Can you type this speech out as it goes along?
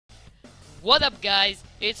What up, guys?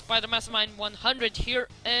 It's SM100 here,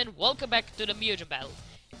 and welcome back to the Mugen Battle.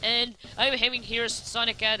 And I'm having here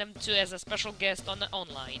Sonic Adam 2 as a special guest on the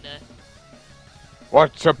online.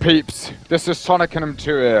 What's up, peeps? This is Sonic Adam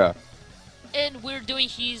 2 here. And we're doing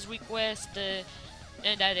his request,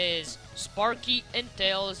 and that is Sparky and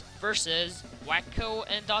Tails versus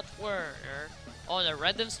Wakko&Dot Warner on a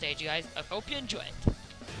random stage, guys. I hope you enjoy it.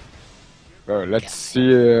 Well, let's see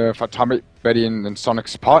if Atomic Betty and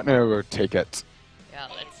Sonic's partner will take it. Yeah,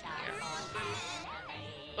 let's see here.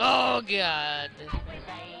 Oh god.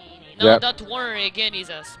 No, Yep. Dot Warner again is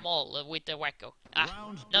a small with the Wakko.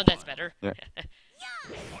 Ah, no, that's better. Yeah.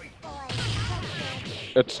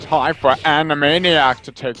 It's time for Animaniac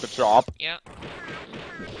to take the job. Yeah.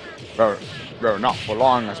 Well, not for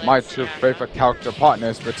long, as my two favorite character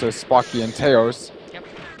partners, which is Sparky and Tails. Yep.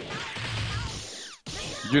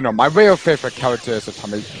 You know, my real favorite character is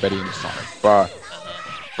Atomic Betty and Sonic,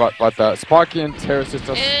 but Sparky and Tails is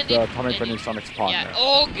just Atomic Betty and Sonic's partner. Yeah.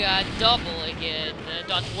 Oh god, double again.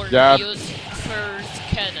 Dot Warner Yep. use first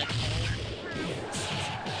cannon.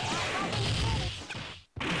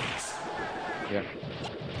 Yeah.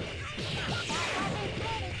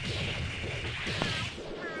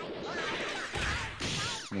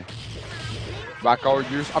 Wakko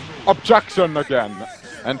use objection again,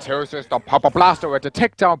 and Tails is the Papa Blaster with to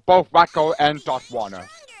take down both Wakko and Dot Warner.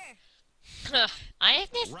 I am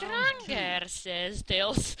the stronger, says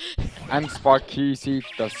Tails. And Sparky sees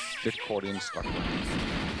the recording instructions.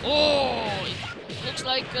 Oh, it looks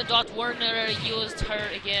like Dot Warner used her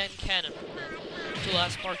again cannon to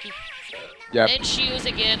Sparky. Yep. And she used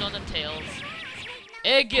again on the Tails.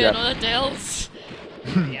 Again on the Tails.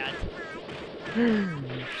 Yeah.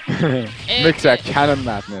 Makes that cannon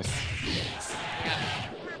madness. Yeah.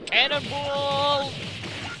 Cannonball!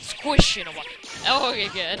 Squishing a Oh,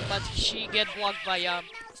 again, but she get blocked by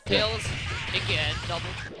Tails. Again, double.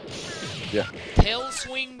 Yeah. Tail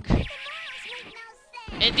swing.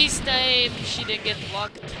 And this time she didn't get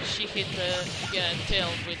blocked. She hit again Tail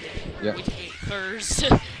with hers.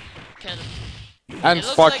 Cannon. And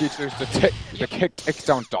Sparky chooses the kick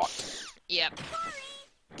takedown Dot. Yep.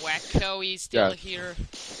 Wakko is still here.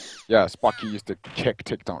 Yeah, Sparky used the kick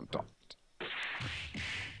takedown Dot.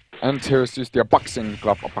 And Tails used the boxing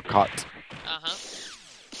glove uppercut.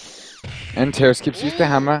 And Tails keeps using the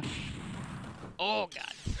hammer. Oh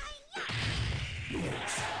god.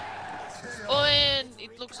 Oh, and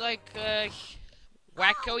it looks like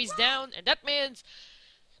Wakko is down, and that means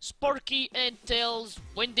Sparky and Tails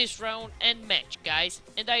win this round and match, guys.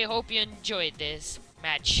 And I hope you enjoyed this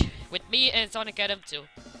match with me and Sonic Adam 2.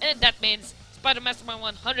 And that means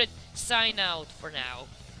SM100 sign out for now.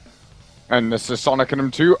 And this is Sonic Adam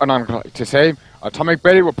 2, and I'm glad to say Atomic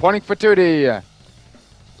Betty reporting for duty.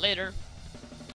 Later.